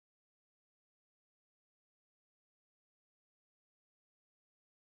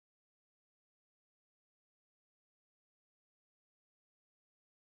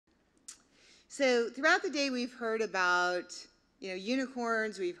So throughout the day, we've heard about,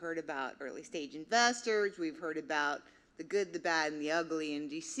 unicorns. We've heard about early stage investors. We've heard about the good, the bad, and the ugly in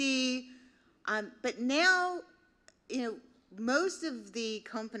DC. But now, most of the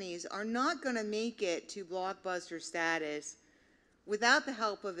companies are not going to make it to blockbuster status without the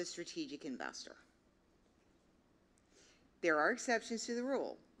help of a strategic investor. There are exceptions to the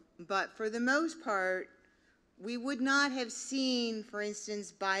rule, but for the most part, we would not have seen, for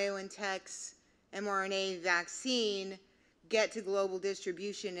instance, BioNTech's mRNA vaccine get to global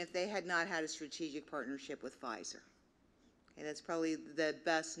distribution if they had not had a strategic partnership with Pfizer. Okay, that's probably the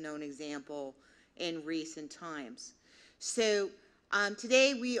best known example in recent times. So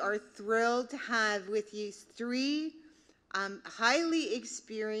today we are thrilled to have with you three highly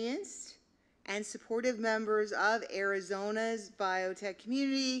experienced and supportive members of Arizona's biotech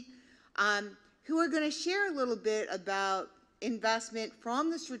community who are going to share a little bit about investment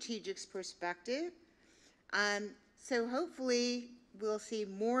from the strategic's perspective. So hopefully we'll see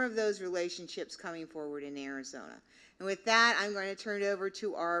more of those relationships coming forward in Arizona. And with that, I'm going to turn it over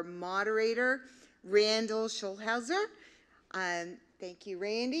to our moderator, Randall Schulhauser. Thank you,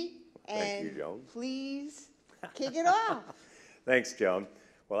 Randy. Thank you, Joan. Please kick it off. Thanks, Joan.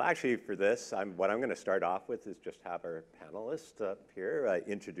 Well, actually, for this, what I'm going to start off with is just have our panelists up here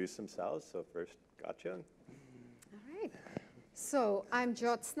introduce themselves. So first, Katja. All right. So I'm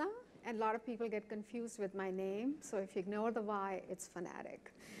Jyotsna, and a lot of people get confused with my name. So if you ignore the Y, it's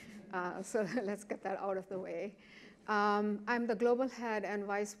Fanatic. So let's get that out of the way. I'm the global head and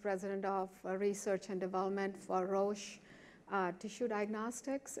vice president of research and development for Roche Tissue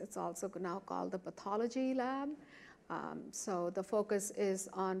Diagnostics. It's also now called the Pathology Lab. So the focus is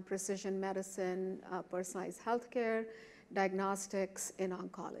on precision medicine, personalized healthcare, diagnostics in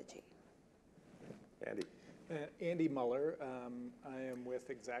oncology. Andy. Andy Muller. I am with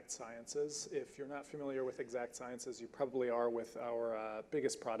Exact Sciences. If you're not familiar with Exact Sciences, you probably are with our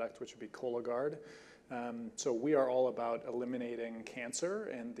biggest product, which would be Cologuard. So we are all about eliminating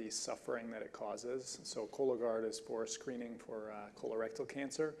cancer and the suffering that it causes. So Cologuard is for screening for colorectal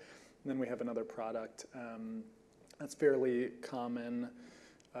cancer. And then we have another product that's fairly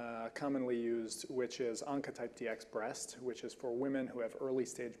commonly used, which is Oncotype DX Breast, which is for women who have early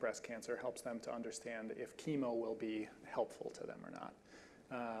stage breast cancer, helps them to understand if chemo will be helpful to them or not.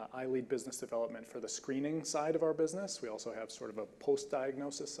 I lead business development for the screening side of our business. We also have sort of a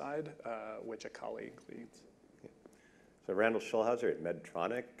post-diagnosis side, which a colleague leads. So Randall Schulhauser at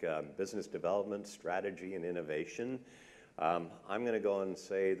Medtronic, business development, strategy, and innovation. I'm going to go and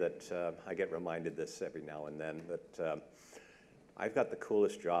say that I get reminded this every now and then, that I've got the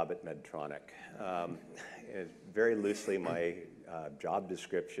coolest job at Medtronic. Very loosely, my job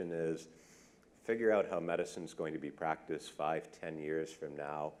description is figure out how medicine's going to be practiced 5, 10 years from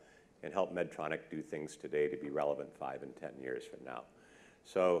now, and help Medtronic do things today to be relevant 5 and 10 years from now.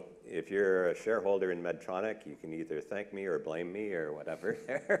 So if you're a shareholder in Medtronic, you can either thank me or blame me or whatever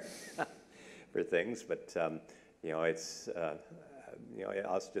for things. But it's I'll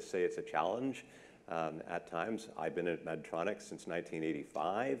just say it's a challenge at times. I've been at Medtronic since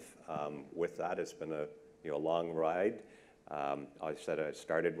 1985. With that, it's been a long ride. I said I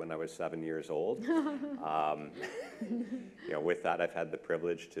started when I was 7 years old. With that, I've had the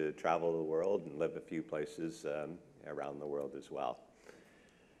privilege to travel the world and live a few places around the world as well.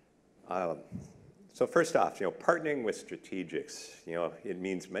 So first off, partnering with strategics, it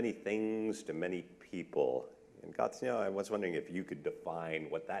means many things to many people. And Katja, I was wondering if you could define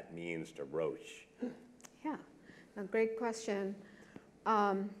what that means to Roche. Yeah, a great question.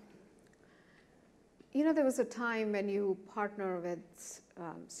 There was a time when you partner with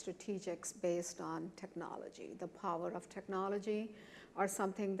strategics based on technology, the power of technology, or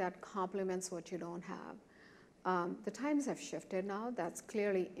something that complements what you don't have. The times have shifted now. That's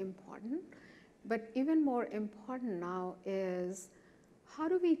clearly important. But even more important now is how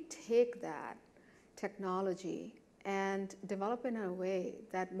do we take that technology and develop it in a way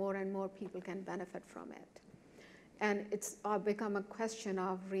that more and more people can benefit from it. And it's become a question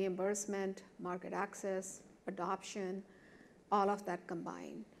of reimbursement, market access, adoption, all of that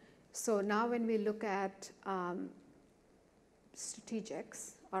combined. So now when we look at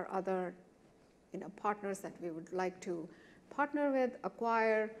strategics or other partners that we would like to partner with,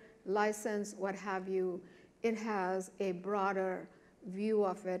 acquire, license, what have you, it has a broader view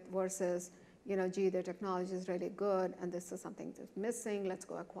of it versus gee, their technology is really good and this is something that's missing, let's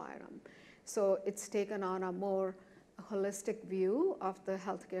go acquire them. So it's taken on a more holistic view of the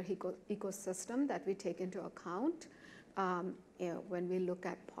healthcare ecosystem that we take into account when we look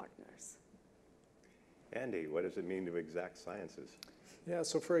at partners. Andy, what does it mean to Exact Sciences? Yeah,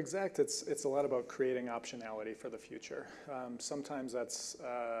 so for Exact, it's a lot about creating optionality for the future. Sometimes that's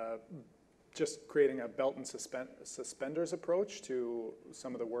just creating a belt and suspenders approach to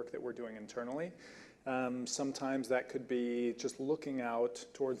some of the work that we're doing internally. Sometimes that could be just looking out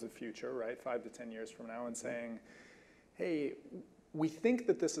towards the future, right, 5 to 10 years from now, and saying, hey, we think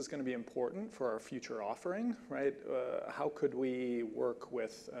that this is going to be important for our future offering, right? How could we work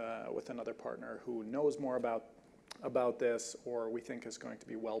with another partner who knows more about this, or we think is going to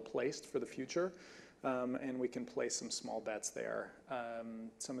be well placed for the future, and we can place some small bets there.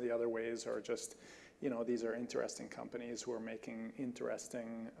 Some of the other ways are just, these are interesting companies who are making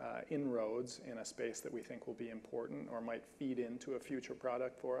interesting inroads in a space that we think will be important or might feed into a future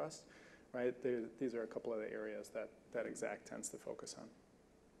product for us, right? These are a couple of the areas that Exact tends to focus on.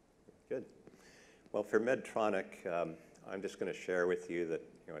 Good. Well, for Medtronic, I'm just going to share with you that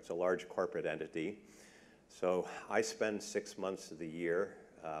it's a large corporate entity. So I spend 6 months of the year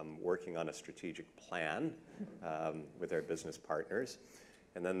working on a strategic plan with our business partners.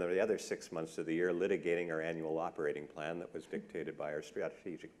 And then the other 6 months of the year litigating our annual operating plan that was dictated by our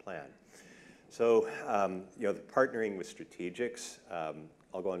strategic plan. So, the partnering with strategics,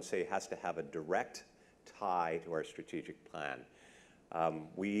 I'll go and say, has to have a direct tie to our strategic plan.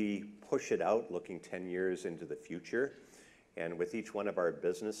 We push it out looking 10 years into the future. And with each one of our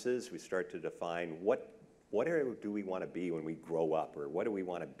businesses, we start to define what area do we want to be when we grow up, or what do we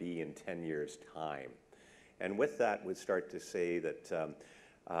want to be in 10 years' time? And with that, we start to say that,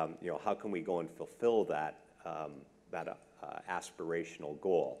 how can we go and fulfill that aspirational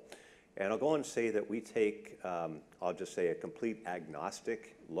goal? And I'll go and say that we take, I'll just say, a complete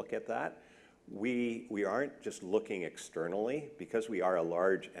agnostic look at that. We aren't just looking externally. Because we are a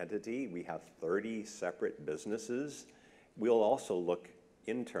large entity, we have 30 separate businesses. We'll also look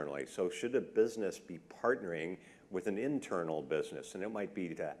internally. So should a business be partnering with an internal business, and it might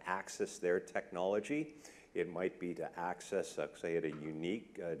be to access their technology, it might be to access, say, a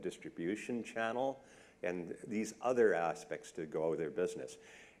unique distribution channel, and these other aspects to grow their business.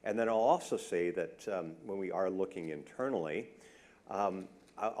 And then I'll also say that when we are looking internally,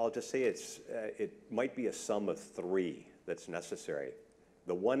 I'll just say it might be a sum of 3 that's necessary.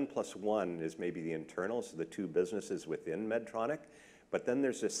 The 1 + 1 is maybe the internal, so the 2 businesses within Medtronic. But then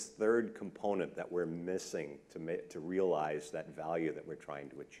there's this third component that we're missing to realize that value that we're trying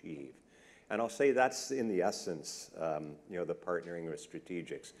to achieve. And I'll say that's in the essence, the partnering with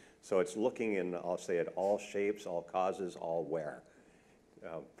strategics. So it's looking in, I'll say, at all shapes, all causes, all where,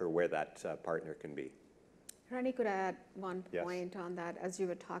 for where that partner can be. Randy, could I add one Yes. point on that? As you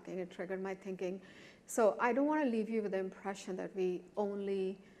were talking, it triggered my thinking. So I don't want to leave you with the impression that we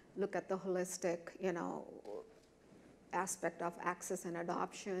only look at the holistic, aspect of access and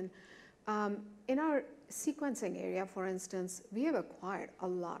adoption. In our sequencing area, for instance, we have acquired a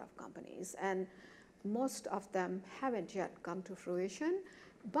lot of companies, and most of them haven't yet come to fruition,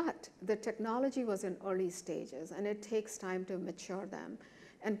 but the technology was in early stages, and it takes time to mature them.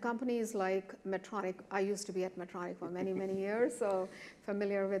 And companies like Medtronic, I used to be at Medtronic for many, many years, so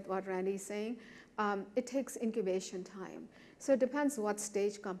familiar with what Randy's saying. It takes incubation time. So it depends what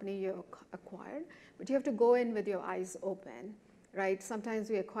stage company you acquired, but you have to go in with your eyes open, right? Sometimes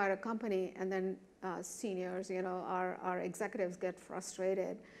we acquire a company and then seniors, our executives get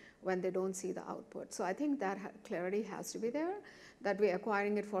frustrated when they don't see the output. So I think that clarity has to be there, that we're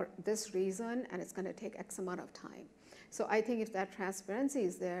acquiring it for this reason and it's going to take X amount of time. So I think if that transparency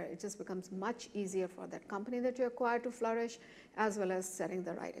is there, it just becomes much easier for that company that you acquire to flourish, as well as setting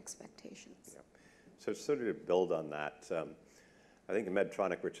the right expectations. Yep. So sort of to build on that, I think in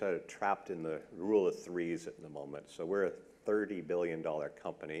Medtronic, we're sort of trapped in the rule of threes at the moment. So we're a $30 billion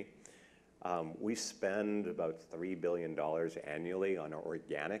company. We spend about $3 billion annually on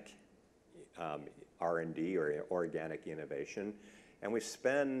organic R&D or organic innovation. And we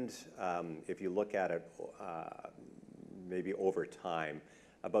spend, if you look at it maybe over time,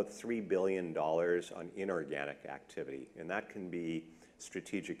 about $3 billion on inorganic activity. And that can be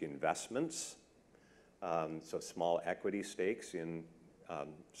strategic investments, so small equity stakes in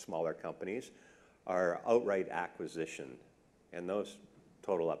smaller companies, or outright acquisition. And those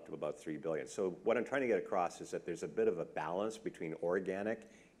total up to about $3 billion. So what I'm trying to get across is that there's a bit of a balance between organic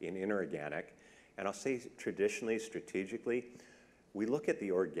and inorganic. And I'll say traditionally, strategically, we look at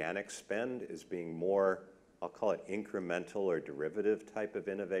the organic spend as being more, I'll call it incremental or derivative type of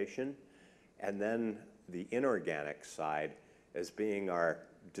innovation. And then the inorganic side as being our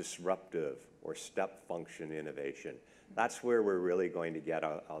disruptive or step function innovation. That's where we're really going to get,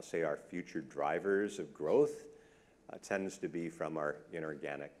 I'll say, our future drivers of growth tends to be from our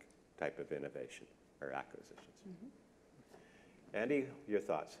inorganic type of innovation or acquisitions. Andy, your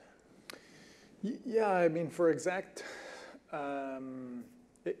thoughts? Yeah, I mean, for Exact,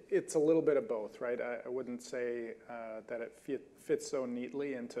 it's a little bit of both, right? I wouldn't say that it fits so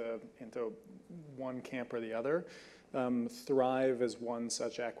neatly into one camp or the other. Thrive is one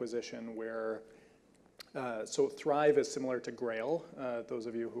such acquisition where, so Thrive is similar to Grail, those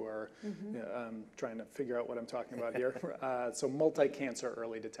of you who are trying to figure out what I'm talking about here. So multi-cancer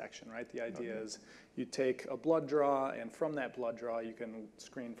early detection, right? The idea is you take a blood draw, and from that blood draw, you can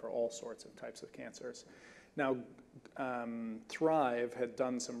screen for all sorts of types of cancers. Now, Thrive had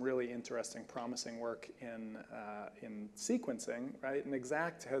done some really interesting, promising work in sequencing, right? And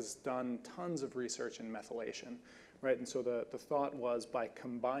Exact has done tons of research in methylation, right? And so the thought was by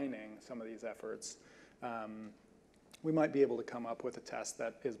combining some of these efforts, we might be able to come up with a test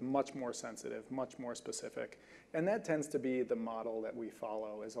that is much more sensitive, much more specific. And that tends to be the model that we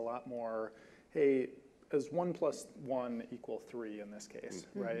follow, is a lot more, hey, is 1 + 1 = 3 in this case,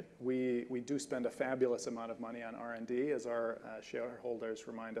 right? We do spend a fabulous amount of money on R&D, as our shareholders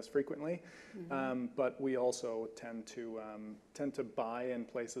remind us frequently, but we also tend to buy in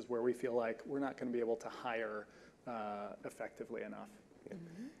places where we feel like we're not going to be able to hire effectively enough. Yeah.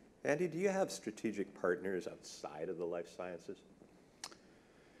 Andy, do you have strategic partners outside of the life sciences?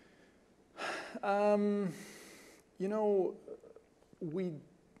 You know,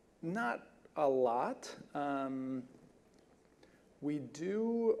 not a lot. We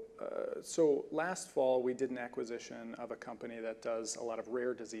do, so last fall we did an acquisition of a company that does a lot of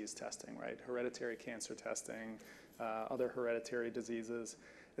rare disease testing, right? Hereditary cancer testing, other hereditary diseases.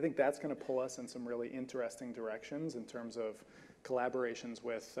 I think that's going to pull us in some really interesting directions in terms of collaborations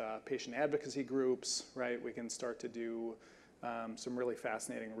with patient advocacy groups, right? We can start to do some really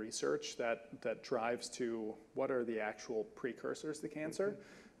fascinating research that drives to what are the actual precursors to cancer,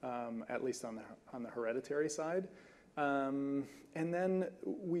 at least on the hereditary side. And then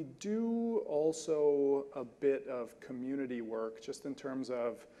we do also a bit of community work, just in terms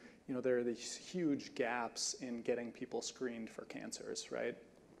of, you know, there are these huge gaps in getting people screened for cancers, right?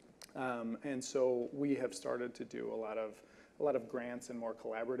 And so we have started to do a lot of grants and more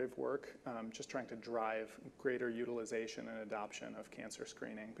collaborative work, just trying to drive greater utilization and adoption of cancer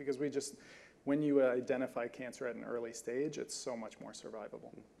screening. Because when you identify cancer at an early stage, it's so much more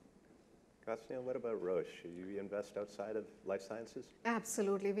survivable. Ghassane, what about Roche? Do you invest outside of life sciences?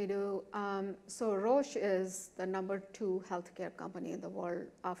 Absolutely, we do. So Roche is the #2 healthcare company in the world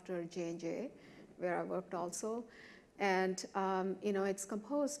after J&J, where I worked also. And you know, it's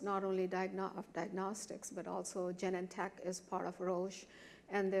composed not only of diagnostics, but also Genentech is part of Roche.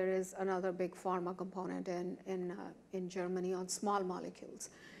 And there is another big pharma component in Germany on small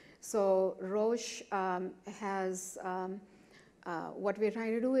molecules. So Roche has, what we're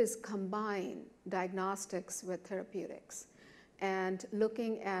trying to do is combine diagnostics with therapeutics. And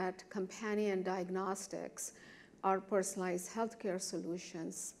looking at companion diagnostics, our personalized healthcare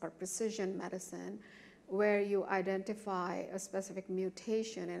solutions, our precision medicine, where you identify a specific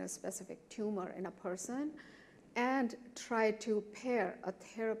mutation in a specific tumor in a person and try to pair a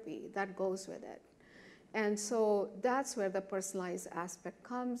therapy that goes with it. And so that's where the personalized aspect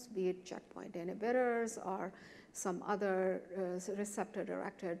comes, be it checkpoint inhibitors or some other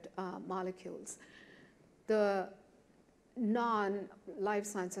receptor-directed molecules. The non-life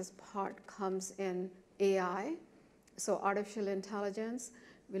sciences part comes in AI, so artificial intelligence.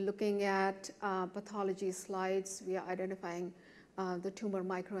 We're looking at pathology slides. We are identifying the tumor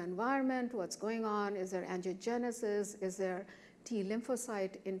microenvironment, what's going on, is there angiogenesis, is there T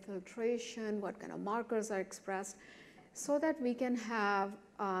lymphocyte infiltration, what kind of markers are expressed, so that we can have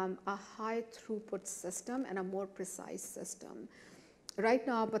a high throughput system and a more precise system. Right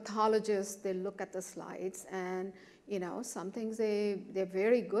now, pathologists, they look at the slides and, you know, some things they're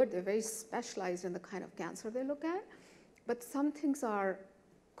very good, they're very specialized in the kind of cancer they look at, but some things are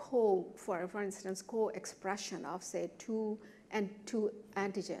for instance, co-expression of, say, two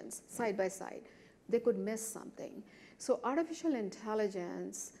antigens side by side. They could miss something. So artificial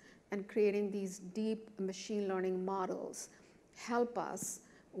intelligence and creating these deep machine learning models help us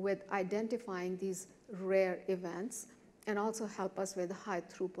with identifying these rare events and also help us with high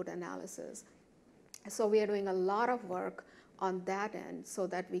throughput analysis. So we are doing a lot of work on that end so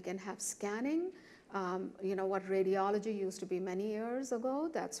that we can have scanning. You know, what radiology used to be many years ago,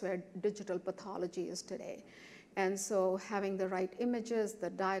 that's where digital pathology is today. And so having the right images, the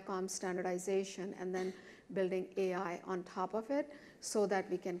DICOM standardization, and then building AI on top of it so that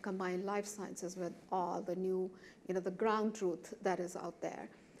we can combine life sciences with all the new, you know, the ground truth that is out there.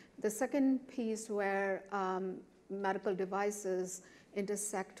 The second piece where medical devices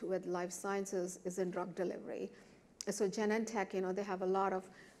intersect with life sciences is in drug delivery. So Genentech, they have a lot of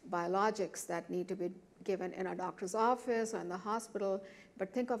biologics that need to be given in a doctor's office or in the hospital.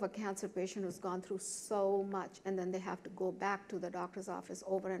 But think of a cancer patient who's gone through so much, and then they have to go back to the doctor's office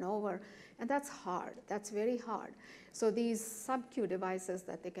over and over. And that's hard. That's very hard. So these sub-Q devices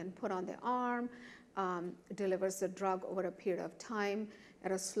that they can put on their arm delivers the drug over a period of time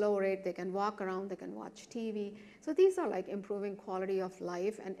at a slow rate. They can walk around, they can watch TV. So these are like improving quality of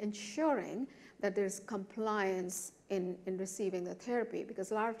life and ensuring that there's compliance in receiving the therapy,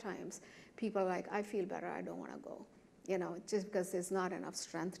 because a lot of times people are like, I feel better, I don't want to go, just because there's not enough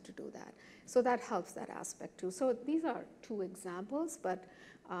strength to do that. So that helps that aspect too. So these are two examples, but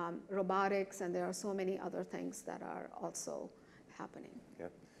robotics, and there are so many other things that are also happening. Yeah.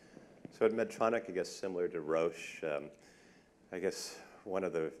 So at Medtronic, I guess similar to Roche, I guess one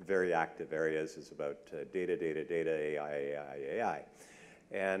of the very active areas is about data, AI.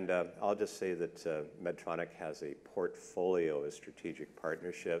 And I'll just say that Medtronic has a portfolio of strategic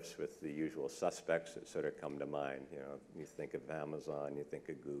partnerships with the usual suspects that sort of come to mind. You think of Amazon, you think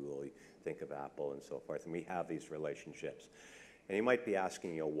of Google, you think of Apple, and so forth. And we have these relationships. And you might be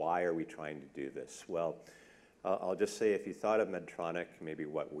asking, why are we trying to do this? Well, I'll just say, if you thought of Medtronic, maybe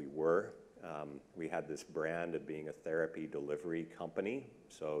what we were, we had this brand of being a therapy delivery company.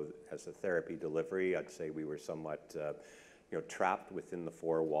 So as a therapy delivery, I'd say we were somewhat trapped within the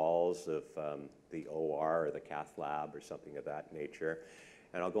four walls of the OR or the cath lab or something of that nature.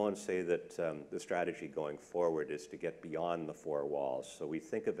 And I'll go and say that the strategy going forward is to get beyond the four walls. So we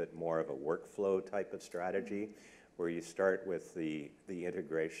think of it more of a workflow type of strategy, where you start with the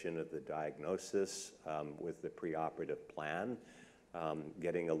integration of the diagnosis with the preoperative plan,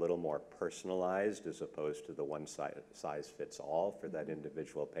 getting a little more personalized as opposed to the one-size-fits-all for that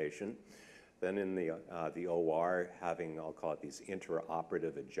individual patient. Then in the OR, having, I'll call it, these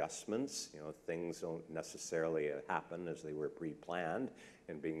intraoperative adjustments. Things don't necessarily happen as they were pre-planned,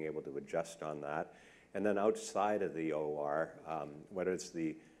 and being able to adjust on that. And then outside of the OR, what is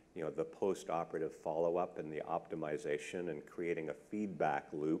the post-operative follow-up and the optimization, and creating a feedback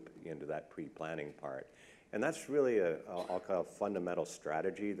loop into that pre-planning part. And that's really I'll call a fundamental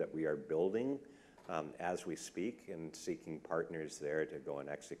strategy that we are building as we speak, and seeking partners there to go and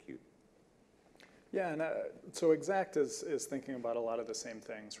execute. Yeah, and so Exact is thinking about a lot of the same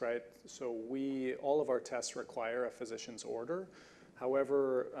things, right? So all of our tests require a physician's order.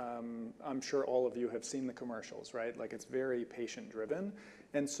 However, I'm sure all of you have seen the commercials, right? Like, it's very patient-driven.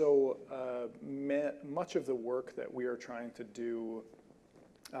 And so much of the work that we are trying to do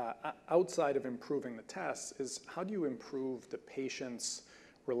outside of improving the tests is, how do you improve the patient's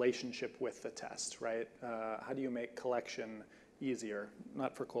relationship with the test, right? How do you make collection easier,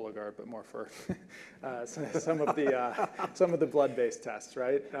 not for Cologuard, but more for some of the blood-based tests,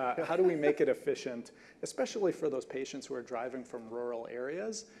 right? How do we make it efficient, especially for those patients who are driving from rural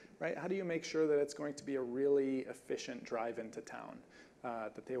areas, right? How do you make sure that it's going to be a really efficient drive into town,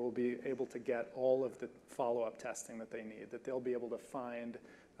 that they will be able to get all of the follow-up testing that they need, that they'll be able to find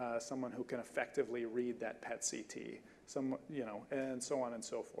someone who can effectively read that PET CT, and so on and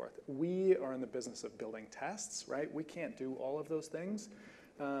so forth. We are in the business of building tests, right? We can't do all of those things.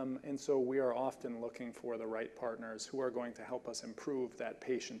 And so we are often looking for the right partners who are going to help us improve that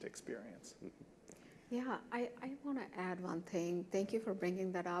patient experience. Yeah, I want to add one thing. Thank you for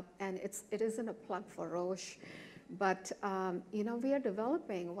bringing that up. And it isn't a plug for Roche, but we are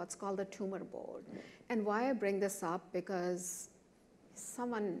developing what's called the tumor board. And why I bring this up, because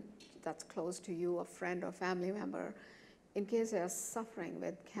someone that's close to you, a friend or family member, in case they're suffering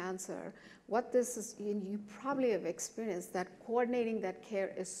with cancer, what this is, you probably have experienced that coordinating that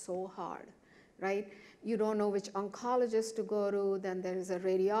care is so hard, right? You don't know which oncologist to go to, then there is a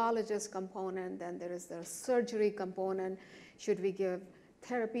radiologist component, then there is the surgery component. Should we give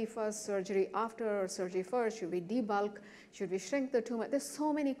therapy first, surgery after, or surgery first? Should we debulk? Should we shrink the tumor? There's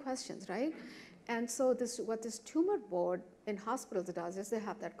so many questions, right? And so what this tumor board in hospitals does is they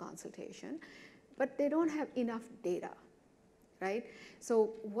have that consultation, but they don't have enough data, right?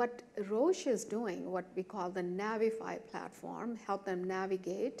 So what Roche is doing, what we call the Navify platform, help them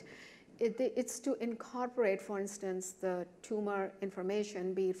navigate, it's to incorporate, for instance, the tumor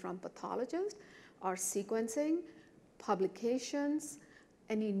information, be it from pathologists or sequencing, publications,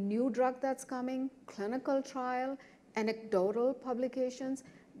 any new drug that's coming, clinical trial, anecdotal publications.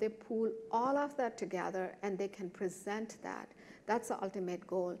 They pool all of that together and they can present that. That's the ultimate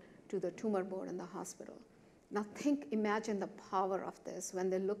goal to the tumor board in the hospital. Now imagine the power of this. When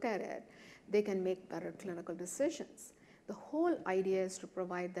they look at it, they can make better clinical decisions. The whole idea is to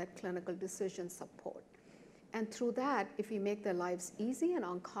provide that clinical decision support. And through that, if we make their lives easy, an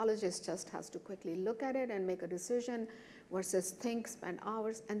oncologist just has to quickly look at it and make a decision versus think, spend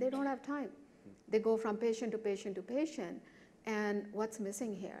hours, and they don't have time. They go from patient to patient to patient, and what's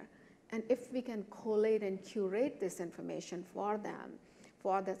missing here? And if we can collate and curate this information for them,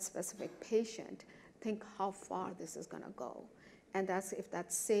 for that specific patient, think how far this is going to go. And that's, if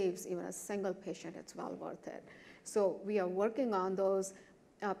that saves even a single patient, it's well worth it. So we are working on those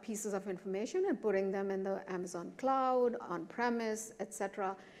pieces of information and putting them in the Amazon cloud, on premise, et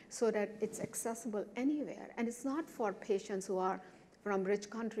cetera, so that it's accessible anywhere. And it's not for patients who are from rich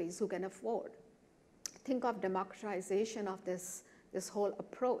countries who can afford. Think of democratization of this whole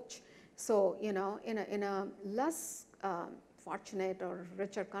approach. So, you know, in a less fortunate or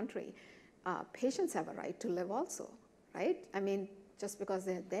richer country, patients have a right to live also, right? I mean, just because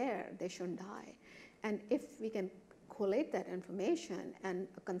they're there, they shouldn't die. And if we can collate that information and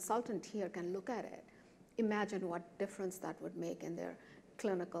a consultant here can look at it, imagine what difference that would make in their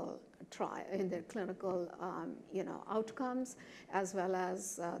clinical trial, in their clinical you know, outcomes, as well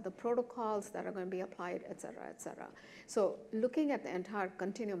as the protocols that are going to be applied, et cetera, et cetera. So looking at the entire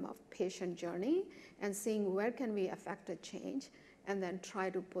continuum of patient journey and seeing where can we affect a change, and then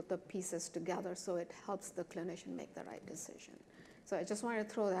try to put the pieces together so it helps the clinician make the right decision. So I just wanted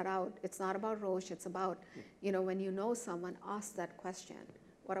to throw that out. It's not about Roche, it's about, you know, when you know someone, ask that question.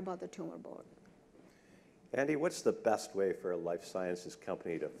 What about the tumor board? Andy, what's the best way for a life sciences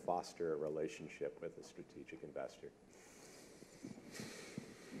company to foster a relationship with a strategic investor?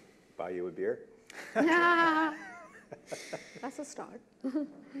 Buy you a beer? That's a start.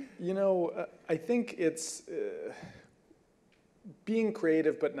 You know, I think it's being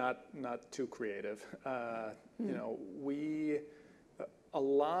creative, but not too creative. You know, a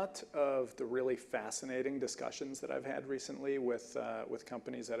lot of the really fascinating discussions that I've had recently with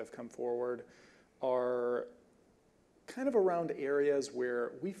companies that have come forward are kind of around areas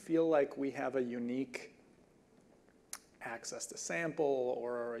where we feel like we have a unique access to sample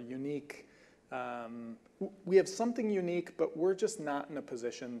or a unique, we have something unique, but we're just not in a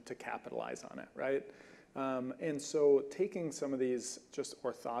position to capitalize on it, right? And so taking some of these just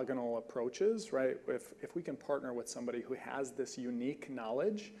orthogonal approaches, right, if we can partner with somebody who has this unique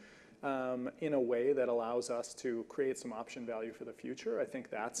knowledge in a way that allows us to create some option value for the future, I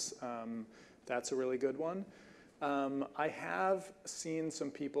think that's a really good one. I have seen some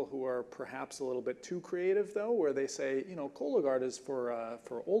people who are perhaps a little bit too creative, though, where they say, you know, Cologuard is for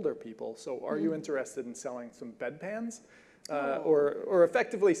older people, so are you interested in selling some bedpans? Or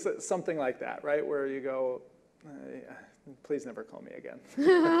effectively something like that, right? Where you go, please never call me again.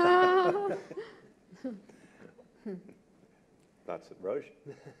 Thoughts at Roche?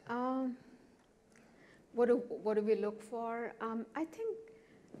 What do we look for? I think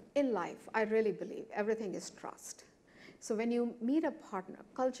in life, I really believe everything is trust. So when you meet a partner,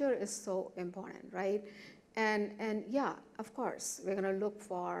 culture is so important, right? And yeah, of course, we're going to look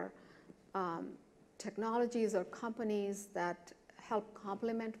for technologies or companies that help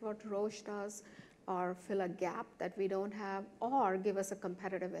complement what Roche does, or fill a gap that we don't have, or give us a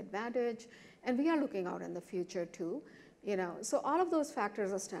competitive advantage. And we are looking out in the future too, you know. So all of those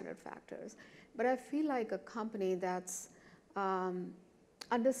factors are standard factors. But I feel like a company that's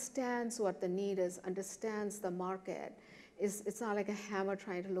understands what the need is, understands the market, it's not like a hammer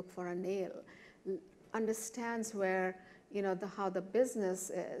trying to look for a nail, understands where, you know, how the business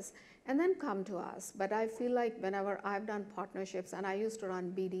is, and then come to us. But I feel like whenever I've done partnerships, and I used to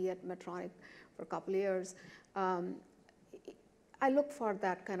run BD at Medtronic for a couple of years, I look for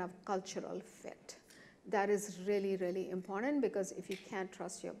that kind of cultural fit. That is really, really important, because if you can't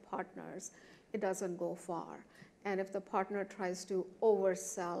trust your partners, it doesn't go far. And if the partner tries to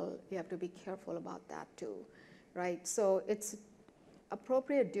oversell, you have to be careful about that too, right? So it's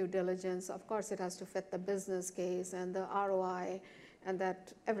appropriate due diligence. Of course, it has to fit the business case and the ROI, and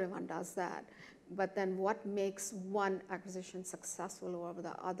that everyone does that. But then what makes one acquisition successful over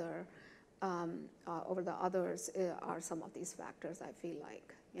the other, over the others are some of these factors, I feel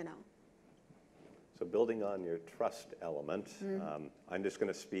like, you know. So building on your trust element, I'm just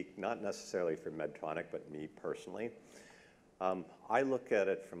going to speak not necessarily for Medtronic, but me personally. I look at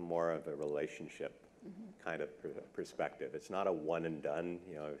it from more of a relationship kind of perspective. It's not a one and done.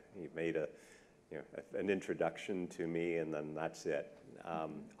 You know, you've made an introduction to me, and then that's it.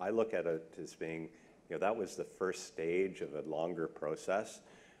 I look at it as being, you know, that was the first stage of a longer process.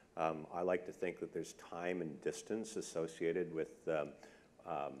 I like to think that there's time and distance associated with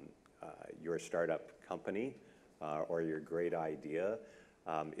your startup company or your great idea.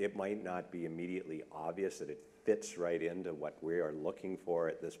 It might not be immediately obvious that it fits right into what we are looking for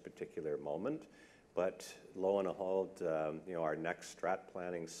at this particular moment, But lo and behold, our next strat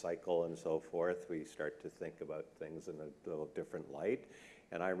planning cycle and so forth, we start to think about things in a little different light.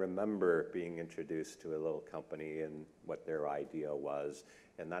 And I remember being introduced to a little company and what their idea was,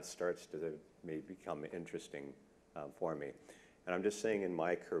 and that starts to become interesting for me. And I'm just saying in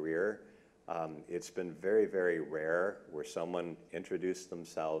my career, it's been very, very rare where someone introduced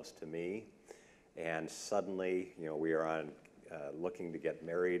themselves to me and suddenly, we are on looking to get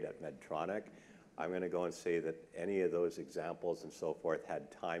married at Medtronic. I'm going to go and say that any of those examples and so forth had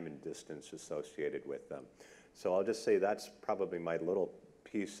time and distance associated with them. So I'll just say that's probably my little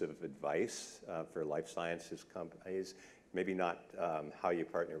piece of advice for life sciences companies. Maybe not how you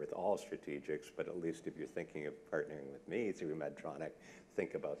partner with all strategics, but at least if you're thinking of partnering with me through Medtronic,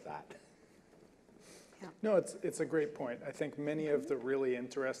 think about that. Yeah. No, it's a great point. I think many of the really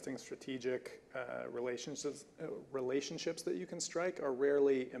interesting strategic relationships that you can strike are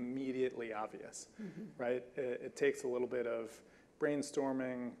rarely immediately obvious, right? It takes a little bit of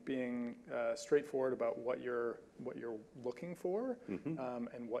brainstorming, being straightforward about what you're looking for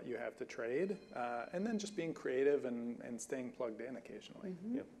and what you have to trade, and then just being creative and staying plugged in occasionally.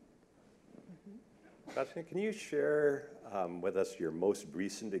 Yep. Bethany, can you share with us your most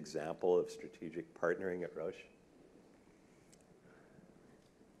recent example of strategic partnering at Roche?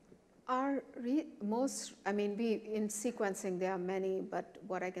 In sequencing, there are many, but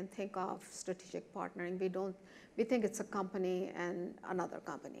what I can think of strategic partnering, we think it's a company and another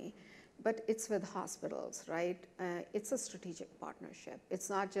company, but it's with hospitals, right? It's a strategic partnership. It's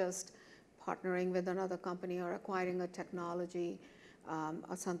not just partnering with another company or acquiring a technology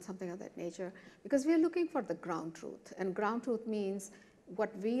or something of that nature, because we are looking for the ground truth, and ground truth means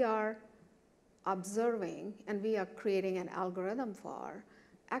what we are observing and we are creating an algorithm for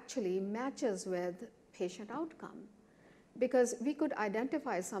actually matches with patient outcome. Because we could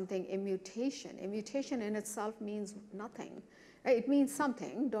identify something, a mutation. A mutation in itself means nothing. It means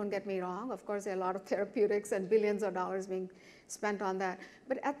something, don't get me wrong. Of course, there are a lot of therapeutics and billions of dollars being spent on that.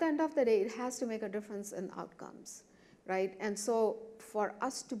 But at the end of the day, it has to make a difference in outcomes, right? And so for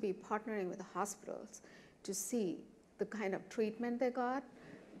us to be partnering with the hospitals to see the kind of treatment they got,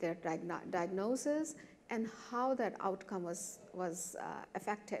 their diagnosis, and how that outcome was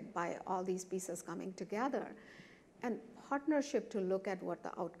affected by all these pieces coming together. And partnership to look at what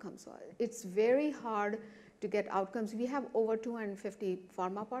the outcomes are. It's very hard to get outcomes. We have over 250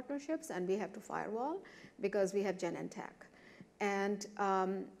 pharma partnerships, and we have to firewall because we have Genentech. And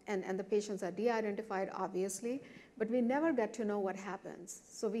the patients are de-identified, obviously, but we never get to know what happens.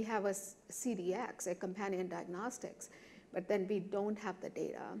 So we have a CDX, a companion diagnostics, but then we don't have the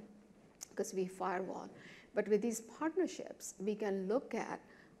data because we firewall. But with these partnerships, we can look at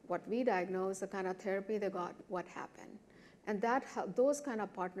what we diagnose, the kind of therapy they got, what happened. And those kind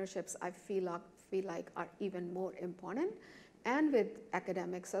of partnerships, I feel like are even more important, and with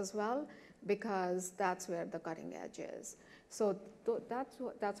academics as well, because that's where the cutting edge is. So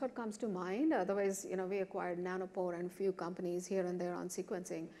that's what comes to mind. Otherwise, we acquired Nanopore and a few companies here and there on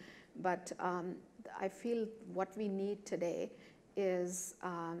sequencing. But I feel what we need today is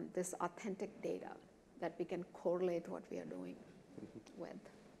this authentic data that we can correlate what we are doing with.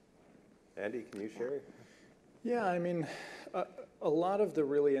 Andy, can you share? Yeah, I mean, a lot of the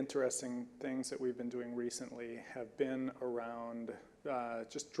really interesting things that we've been doing recently have been around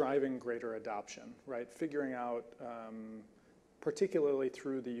just driving greater adoption, right? Figuring out, particularly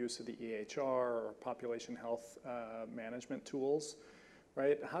through the use of the EHR or population health management tools,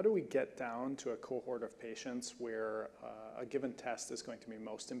 right? How do we get down to a cohort of patients where a given test is going to be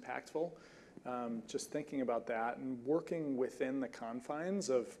most impactful? Just thinking about that and working within the confines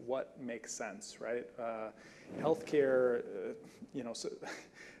of what makes sense, right? Healthcare,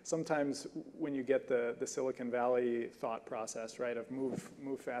 sometimes when you get the Silicon Valley thought process, right, of move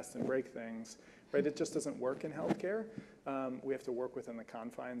fast and break things, right, it just doesn't work in healthcare. We have to work within the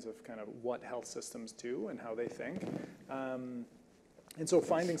confines of kind of what health systems do and how they think. And so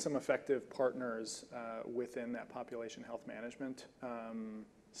finding some effective partners within that population health management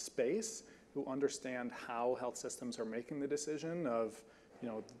space who understand how health systems are making the decision of,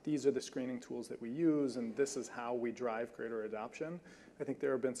 these are the screening tools that we use and this is how we drive greater adoption. I think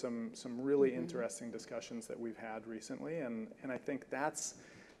there have been some really interesting discussions that we've had recently, and I think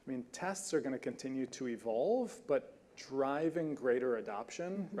tests are going to continue to evolve, but driving greater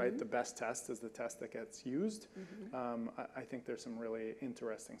adoption, right? The best test is the test that gets used. I think there's some really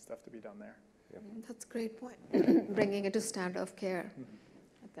interesting stuff to be done there. Yep. That's a great point. Bringing it to standard of care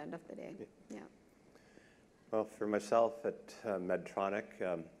at the end of the day. Yeah. Well, for myself at Medtronic,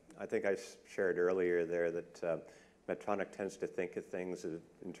 I think I shared earlier there that Medtronic tends to think of things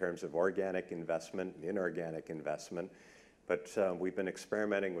in terms of organic investment and inorganic investment, but we've been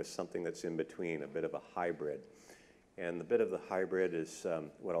experimenting with something that's in between, a bit of a hybrid. And the bit of the hybrid is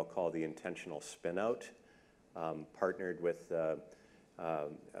what I'll call the intentional spin-out, partnered with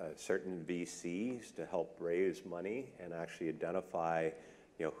certain VCs to help raise money and actually identify,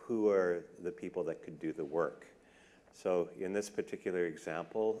 who are the people that could do the work. So in this particular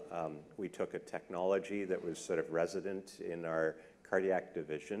example, we took a technology that was sort of resident in our cardiac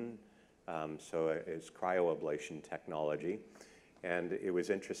division, so it's cryoablation technology, and it was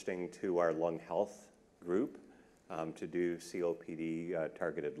interesting to our lung health group to do COPD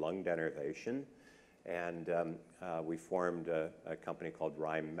targeted lung denervation, and we formed a company called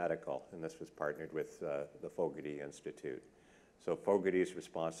Rhyme Medical, and this was partnered with the Fogarty Institute. So Fogarty's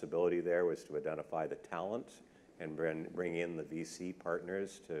responsibility there was to identify the talent and bring in the VC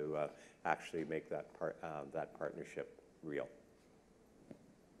partners to actually make that partnership real.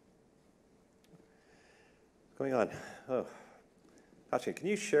 Going on. Oh. Katja, can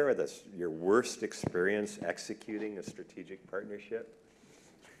you share with us your worst experience executing a strategic partnership?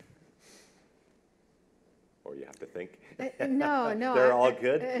 Or you have to think? No. They're all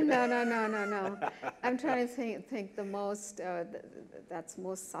good? No. I'm trying to think the most, that's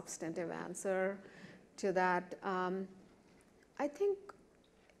most substantive answer to that. I think,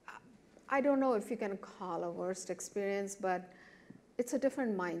 I don't know if you can call a worst experience, but it's a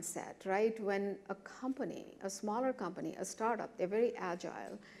different mindset, right? When a company, a smaller company, a startup, they're very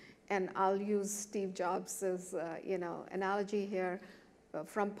agile. And I'll use Steve Jobs' analogy here,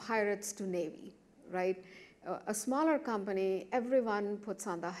 from pirates to Navy, right? A smaller company, everyone puts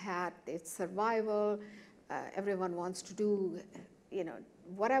on the hat, it's survival, everyone wants to do,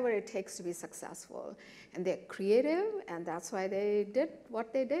 whatever it takes to be successful. And they're creative, and that's why they did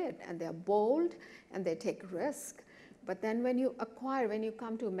what they did. And they're bold, and they take risk. But then when you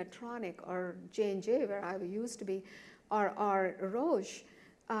come to Medtronic or J&J, where I used to be, or Roche,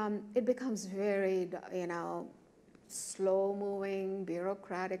 it becomes very, slow-moving,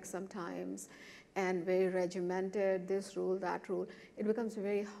 bureaucratic sometimes, and very regimented, this rule, that rule. It becomes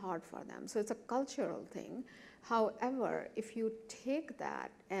very hard for them. So it's a cultural thing. However, if you take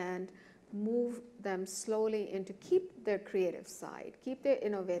that and move them slowly into keep their creative side, keep their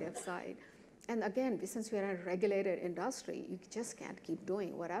innovative side, and again, since we're in a regulated industry, you just can't keep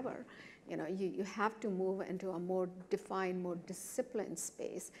doing whatever. You have to move into a more defined, more disciplined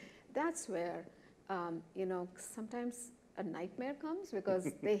space. That's where, sometimes a nightmare comes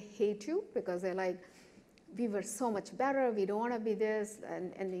because they hate you, because they're like, we were so much better, we don't want to be this,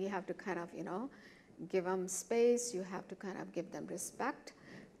 and you have to kind of, give them space, you have to kind of give them respect,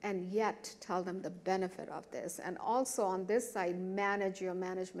 and yet tell them the benefit of this. And also on this side, manage your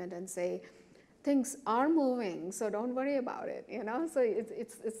management and say, things are moving, so don't worry about it, So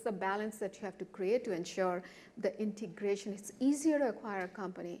it's the balance that you have to create to ensure the integration. It's easier to acquire a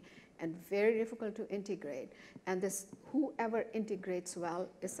company and very difficult to integrate. And this, whoever integrates well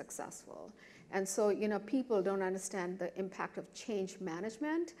is successful. And so, people don't understand the impact of change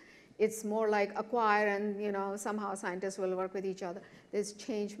management. It's more like acquire and, somehow scientists will work with each other. There's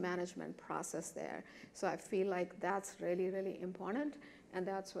change management process there. So I feel like that's really, really important. And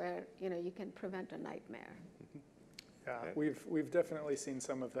that's where, you can prevent a nightmare. Yeah, we've definitely seen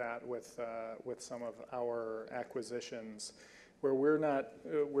some of that with some of our acquisitions, where we're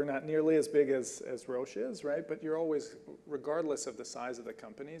not nearly as big as Roche is, right? But you're always, regardless of the size of the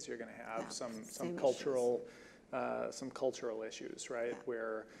companies, you're going to have some cultural issues, right? Yeah.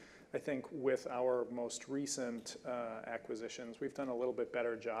 Where I think with our most recent acquisitions, we've done a little bit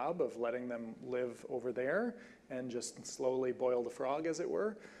better job of letting them live over there and just slowly boil the frog, as it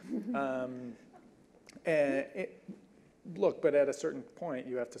were. But at a certain point,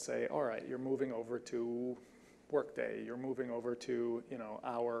 you have to say, all right, you're moving over to Workday, you're moving over to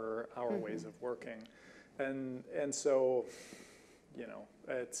our ways of working, and so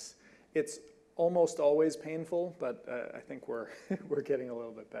it's almost always painful, but I think we're getting a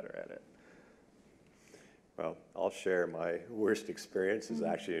little bit better at it. Well, I'll share my worst experience is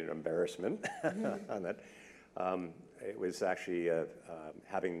actually an embarrassment on that. It was actually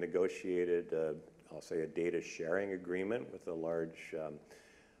having negotiated, I'll say, a data sharing agreement with a large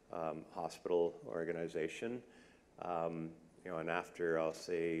hospital organization. And after, I'll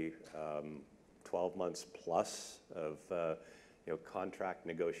say, 12 months plus of contract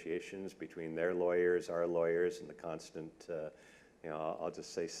negotiations between their lawyers, our lawyers, and the constant, I'll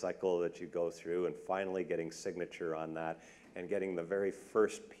just say cycle that you go through, and finally getting signature on that, and getting the very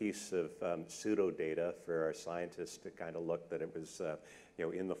first piece of pseudo data for our scientists to kind of look that it was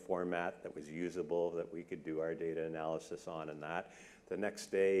in the format that was usable, that we could do our data analysis on and that. The next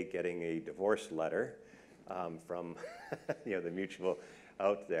day, getting a divorce letter from the mutual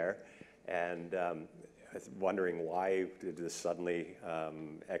out there, and wondering why did this suddenly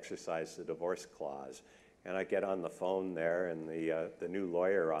exercise the divorce clause. And I get on the phone there, and the new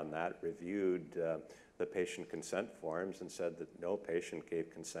lawyer on that reviewed the patient consent forms and said that no patient gave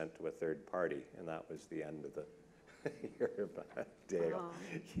consent to a third party, and that was the end of the deal.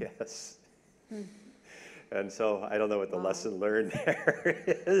 Yes. And so I don't know what the lesson learned there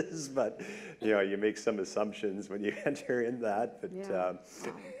is, but you make some assumptions when you enter in that, but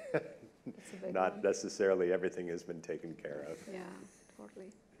not necessarily everything has been taken care of. Yeah, totally.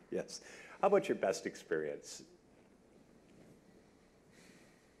 Yes. How about your best experience?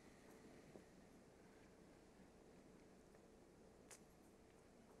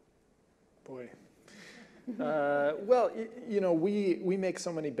 Boy. Well, we make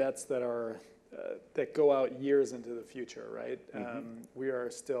so many bets that are that go out years into the future, right? We're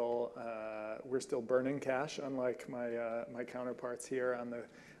still burning cash, unlike my counterparts here on the,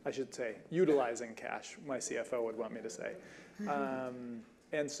 I should say, utilizing cash. My CFO would want me to say,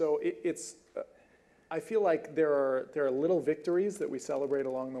 and so it's. I feel like there are little victories that we celebrate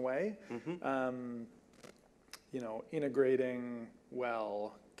along the way. Integrating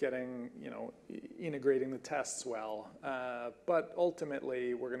well, integrating the tests well, but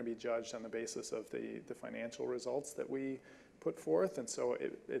ultimately we're going to be judged on the basis of the financial results that we put forth, and so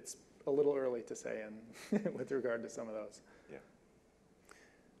it's a little early to say with regard to some of those. Yeah.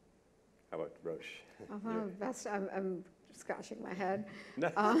 How about Roche? Best, I'm scratching my head.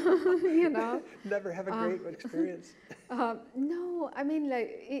 Never have a great experience. No, I mean,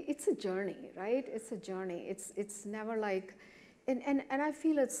 it's a journey, right? It's a journey. It's never like. And I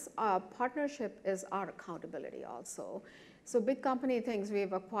feel it's partnership is our accountability also. So big company thinks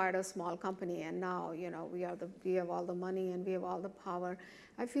we've acquired a small company and now we have all the money and we have all the power.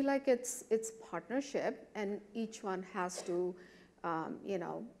 I feel like it's partnership, and each one has to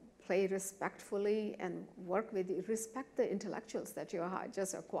play respectfully and work with you, respect the intellectuals that you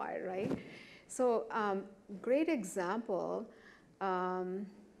just acquired, right? So great example.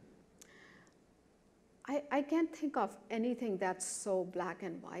 I can't think of anything that's so black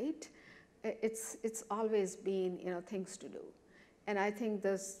and white. It's always been things to do, and I think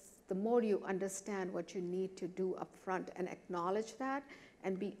the more you understand what you need to do up front and acknowledge that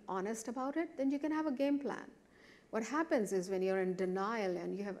and be honest about it, then you can have a game plan. What happens is when you're in denial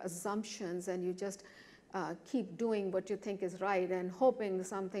and you have assumptions and you just keep doing what you think is right and hoping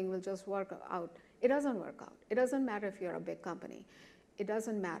something will just work out, it doesn't work out. It doesn't matter if you're a big company. It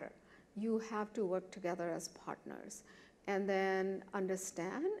doesn't matter. You have to work together as partners and then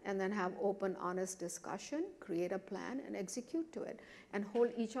understand and then have open, honest discussion, create a plan and execute to it and hold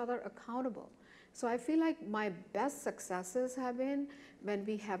each other accountable. So I feel like my best successes have been when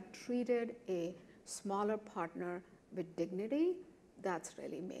we have treated a smaller partner with dignity. That's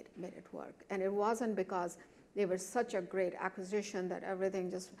really made it work. And it wasn't because they were such a great acquisition that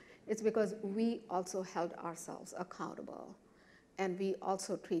everything it's because we also held ourselves accountable. And we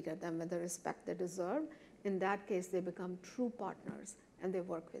also treated them with the respect they deserve. In that case, they become true partners and they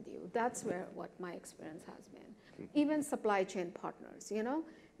work with you. That's what my experience has been. Even supply chain partners,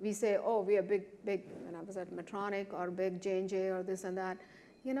 we say, oh, we are big, when I was at Medtronic or big J&J or this and that.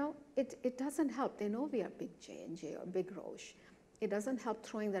 It doesn't help. They know we are big J&J or big Roche. It doesn't help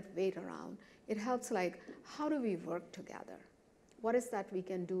throwing that weight around. It helps how do we work together? What is that we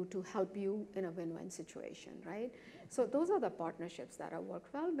can do to help you in a win-win situation, right? So those are the partnerships that have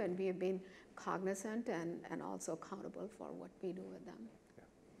worked well when we have been cognizant and also accountable for what we do with them. Yeah.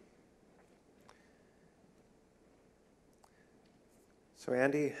 So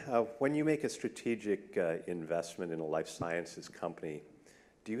Andy, when you make a strategic investment in a life sciences company,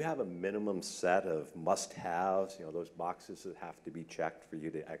 do you have a minimum set of must-haves, those boxes that have to be checked for you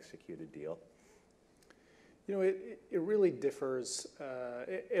to execute a deal? It really differs.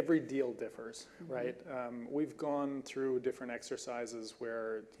 Every deal differs, right? We've gone through different exercises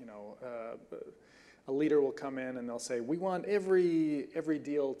where, a leader will come in and they'll say, we want every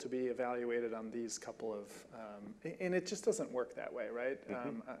deal to be evaluated on these couple of, and it just doesn't work that way, right?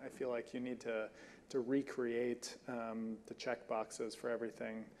 I feel like you need to recreate the check boxes for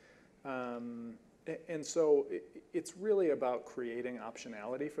everything. And so it's really about creating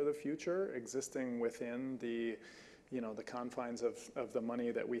optionality for the future, existing within the confines of the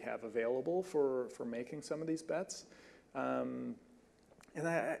money that we have available for making some of these bets. And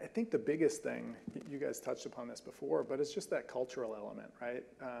I think the biggest thing, you guys touched upon this before, but it's just that cultural element, right?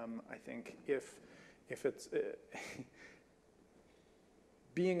 I think if it's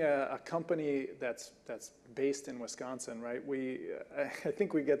being a company that's based in Wisconsin, right? I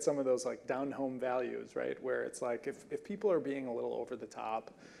think we get some of those like down home values, right? Where it's like if people are being a little over the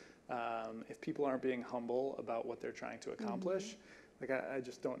top, if people aren't being humble about what they're trying to accomplish, like I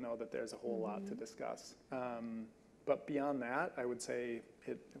just don't know that there's a whole lot to discuss. But beyond that, I would say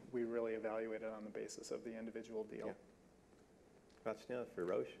we really evaluate it on the basis of the individual deal. Yeah. Rachna, for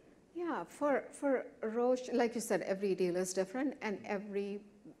Roche? Yeah, for Roche, like you said, every deal is different, and every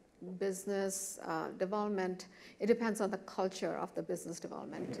business development, it depends on the culture of the business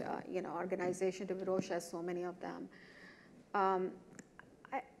development organization. Roche has so many of them.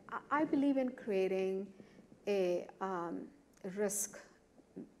 I believe in creating a risk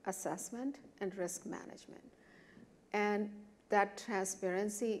assessment and risk management. And that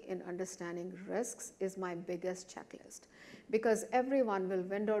transparency in understanding risks is my biggest checklist, because everyone will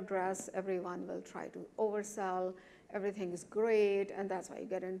window dress, everyone will try to oversell, everything is great, and that's why you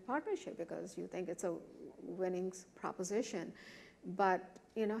get in partnership, because you think it's a winning proposition. But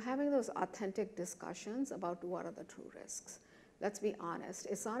having those authentic discussions about what are the true risks. Let's be honest,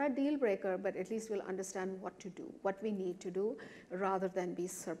 it's not a deal breaker, but at least we'll understand what to do, what we need to do, rather than be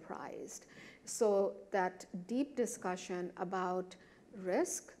surprised. So that deep discussion about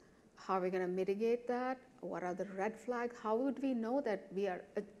risk, how are we going to mitigate that, what are the red flags, how would we know that we are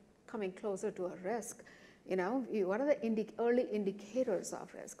coming closer to a risk? What are the early indicators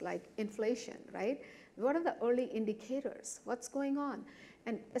of risk, like inflation, right? What are the early indicators? What's going on?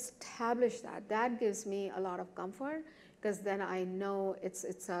 And establish that. That gives me a lot of comfort, because then I know it's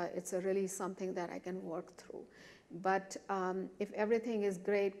a really something that I can work through. But if everything is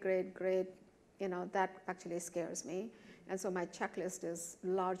great, that actually scares me. And so my checklist is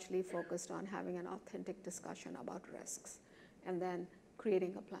largely focused on having an authentic discussion about risks and then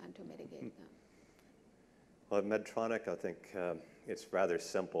creating a plan to mitigate them. Well, at Medtronic, I think it's rather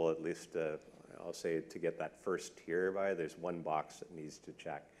simple, at least I'll say, to get that first tier by. There's one box that needs to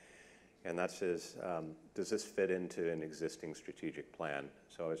check. And that says, does this fit into an existing strategic plan?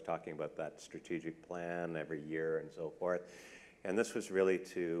 So I was talking about that strategic plan every year and so forth. And this was really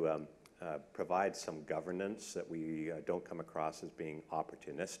to provide some governance that we don't come across as being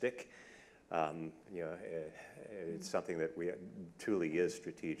opportunistic. It's something that truly is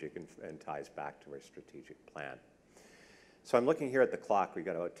strategic and ties back to our strategic plan. So I'm looking here at the clock. We've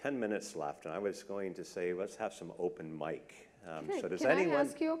got about 10 minutes left, and I was going to say, let's have some open mic. So does anyone? I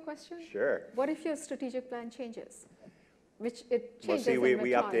ask you a question? Sure. What if your strategic plan changes? Which it changes. Well, see, we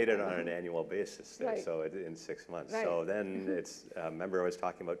Medtronic, update it on an annual basis, there, Right. so in 6 months. Right. So then it's, remember I was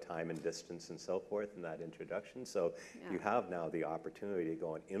talking about time and distance and so forth in that introduction. So you have now the opportunity to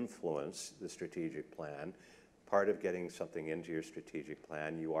go and influence the strategic plan. Part of getting something into your strategic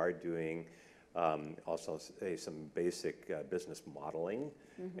plan, you are doing also some basic business modeling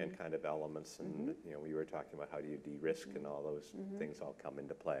and kind of elements. And we were talking about how do you de-risk and all those things all come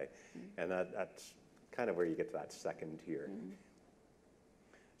into play. And that's kind of where you get to that second tier.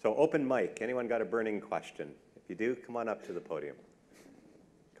 So open mic, anyone got a burning question? If you do, come on up to the podium.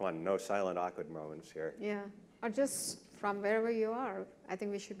 Come on, no silent awkward moments here. Yeah, or just from wherever you are, I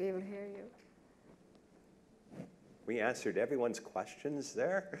think we should be able to hear you. We answered everyone's questions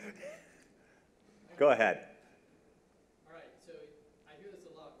there. Go ahead. All right, so I hear this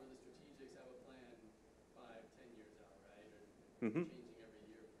a lot where the strategics have a plan 5-10 years out, right? Or changing every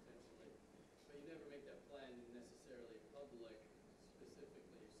year potentially. But you never make that plan necessarily public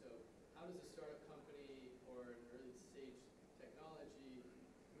specifically. So how does a startup company or an early stage technology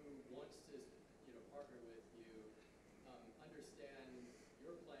who wants to partner with you understand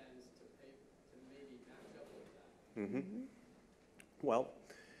your plans to maybe match up with that? Well,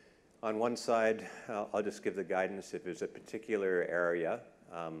 on one side, I'll just give the guidance. If there's a particular area,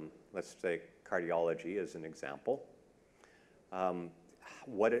 let's take cardiology as an example.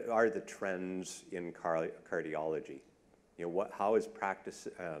 What are the trends in cardiology? How is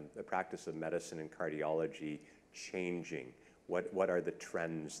the practice of medicine in cardiology changing? What are the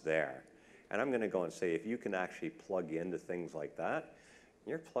trends there? And I'm going to go and say, if you can actually plug into things like that,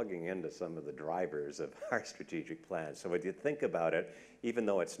 you're plugging into some of the drivers of our strategic plan. So when you think about it, even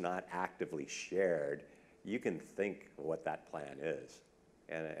though it's not actively shared, you can think what that plan is.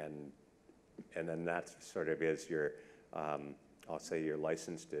 And then that sort of is your, I'll say, your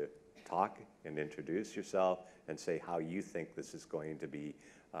license to talk and introduce yourself and say how you think this is going to be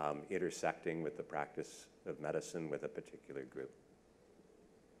intersecting with the practice of medicine with a particular group.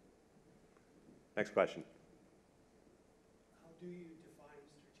 Next question. How do you define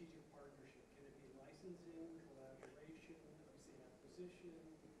acquisition,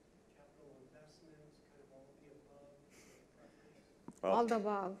 capital investments, kind of all of the above, preference? Well, All the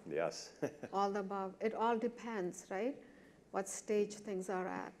above, yes. all the above. It all depends, right? What stage things are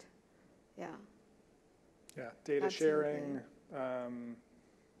at. Yeah. Yeah, data Absolutely. sharing.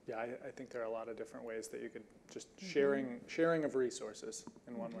 Yeah, I think there are a lot of different ways that you could just sharing of resources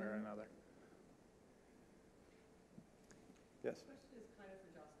in one way or another. Yes. This question is kind of for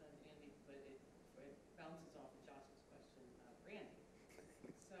Jocelyn and Andy, but it bounces off of Josh's question of Randy.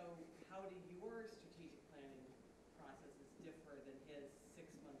 So how do your strategic planning processes differ than his 6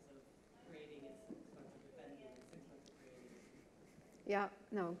 months of creating it, 6 months of defending it, 6 months of creating it? Yeah,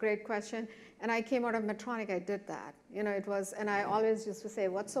 no, great question. And I came out of Medtronic, I did that. You know, it was, and I always used to say,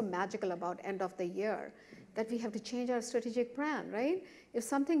 what's so magical about end of the year? That we have to change our strategic plan, right? If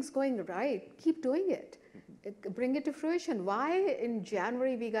something's going right, keep doing it. Bring it to fruition. Why in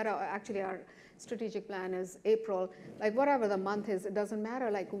January we got actually our strategic plan is April, like whatever the month is, it doesn't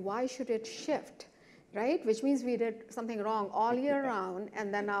matter. Like, why should it shift? Right? Which means we did something wrong all year round,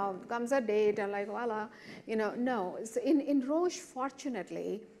 and then now comes a date, and like, voila, you know, no. So in Roche,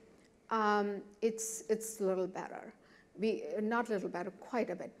 fortunately, it's a little better. Not a little better, quite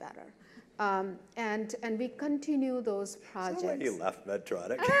a bit better. And we continue those projects. Is that why you left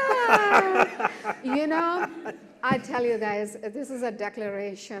Medtronic? You know, I tell you guys, this is a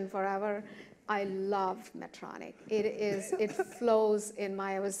declaration forever. I love Medtronic. It flows in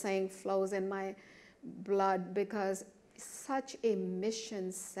my, I was saying flows in my blood because such a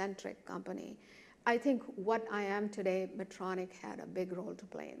mission-centric company. I think what I am today, Medtronic had a big role to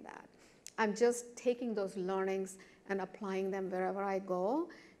play in that. I'm just taking those learnings and applying them wherever I go,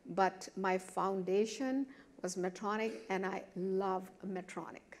 but my foundation was Medtronic, and I love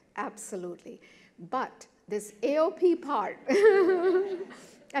Medtronic, absolutely. But this AOP part,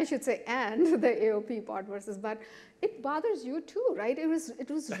 I should say, and the AOP part versus, but it bothers you too, right? It was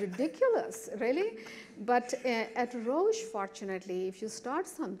ridiculous, really. But at Roche, fortunately, if you start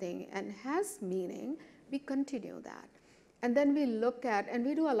something and has meaning, we continue that. And then we look at, and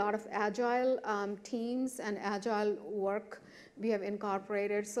we do a lot of agile teams and agile work we have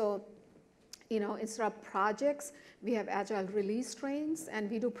incorporated. So, you know, instead of projects, we have agile release trains,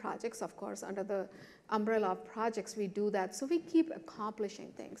 and we do projects, of course, under the umbrella of projects, we do that. So we keep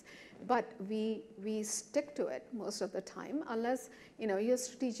accomplishing things, but we stick to it most of the time, unless, you know, your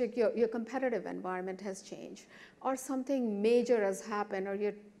strategic, your competitive environment has changed, or something major has happened, or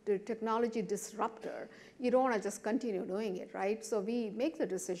your technology disruptor. You don't want to just continue doing it, right? So we make the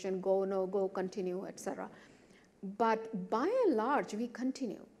decision, go, no go, continue, etc. But by and large, we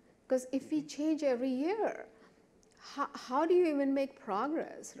continue, because if we change every year, how do you even make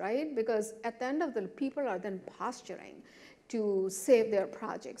progress, right? Because at the end of the, people are then posturing to save their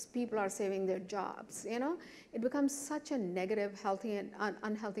projects. People are saving their jobs, you know? It becomes such a negative, healthy and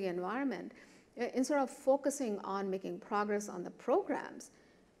unhealthy environment. Instead of focusing on making progress on the programs,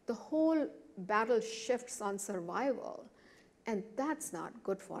 the whole battle shifts on survival, and that's not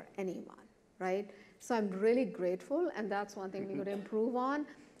good for anyone, right? So I'm really grateful, and that's one thing we could improve on.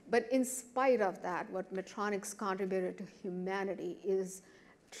 But in spite of that, what Medtronic's contributed to humanity is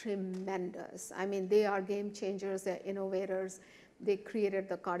tremendous. I mean, they are game changers, they're innovators. They created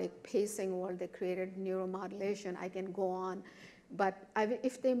the cardiac pacing world, they created neuromodulation, I can go on. But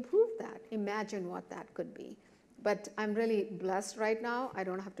if they improve that, imagine what that could be. But I'm really blessed right now. I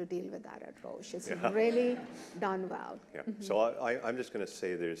don't have to deal with that at Roche. It's really done well. Yeah. So I'm just going to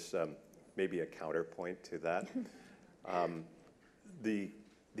say there's maybe a counterpoint to that.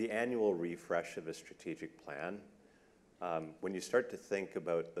 The annual refresh of a strategic plan, when you start to think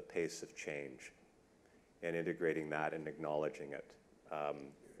about the pace of change and integrating that and acknowledging it,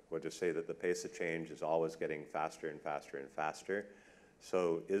 we'll just say that the pace of change is always getting faster and faster and faster.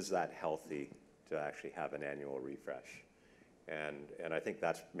 So is that healthy to actually have an annual refresh? And I think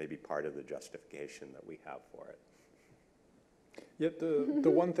that's maybe part of the justification that we have for it. Yet the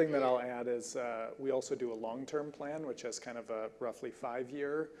one thing that I'll add is we also do a long-term plan, which has kind of a roughly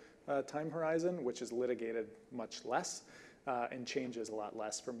 5-year time horizon, which is litigated much less and changes a lot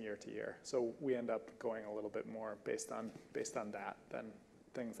less from year to year. So we end up going a little bit more based on that than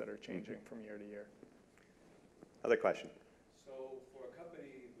things that are changing from year to year. Other question? So for a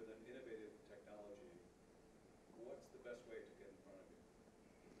company with an innovative technology, what's the best way to get in front of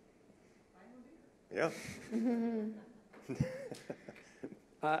you? Yeah.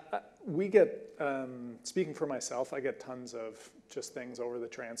 We get, speaking for myself, I get tons of just things over the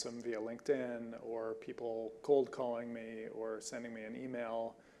transom via LinkedIn, or people cold calling me or sending me an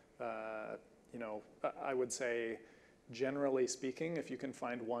email. You know, I would say generally speaking, if you can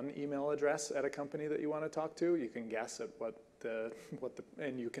find one email address at a company that you want to talk to, you can guess at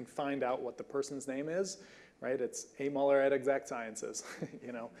and you can find out what the person's name is, right? It's A. Muller at Exact Sciences.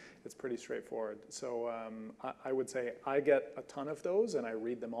 You know, it's pretty straightforward. So I would say I get a ton of those and I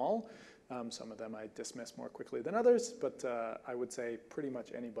read them all. Some of them I dismiss more quickly than others, but I would say pretty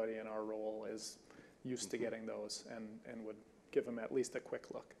much anybody in our role is used to getting those and would give them at least a quick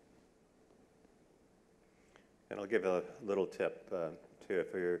look. And I'll give a little tip too.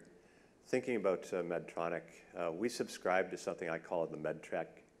 If you're thinking about Medtronic, we subscribe to something I call the MedTech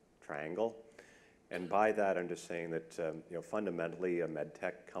Triangle. And by that, I'm just saying that you know, fundamentally, a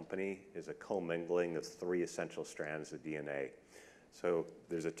medtech company is a commingling of 3 essential strands of DNA. So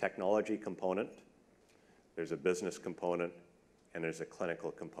there's a technology component, there's a business component, and there's a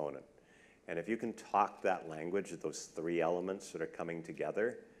clinical component. And if you can talk that language of those 3 elements that are coming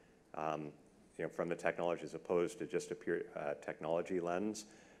together, you know, from the technology as opposed to just a pure technology lens,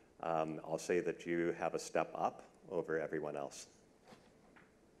 I'll say that you have a step up over everyone else.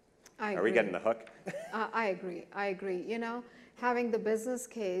 Are we getting the hook? I agree. I agree. You know, having the business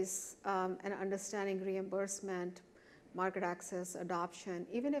case and understanding reimbursement, market access, adoption,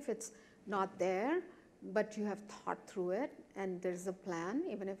 even if it's not there, but you have thought through it and there's a plan,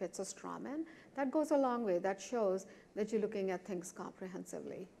 even if it's a straw man, that goes a long way. That shows that you're looking at things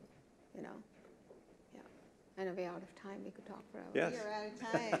comprehensively, you know. Yeah. And a way out of time, we could talk forever. Yes. We are out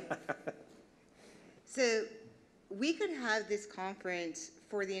of time. So we could have this conference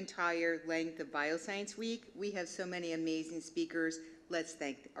for the entire length of Bioscience Week. We have so many amazing speakers. Let's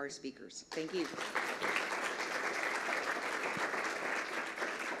thank our speakers. Thank you.